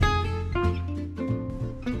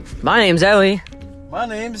My name's Ellie. My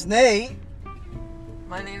name's Nate.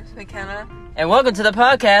 My name's McKenna. And welcome to the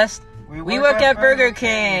podcast. We work at Burger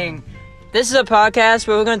King. This is a podcast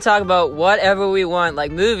where we're going to talk about whatever we want,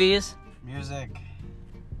 like movies. Music.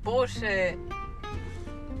 Bullshit.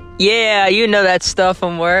 Yeah, you know that stuff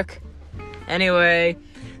from work. Anyway,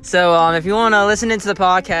 so if you want to listen into the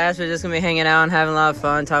podcast, we're just going to be hanging out and having a lot of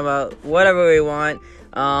fun, talking about whatever we want.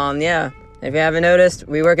 Yeah, if you haven't noticed,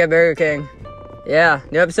 we work at Burger King. Yeah,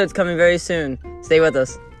 new episode's coming very soon. Stay with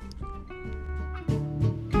us.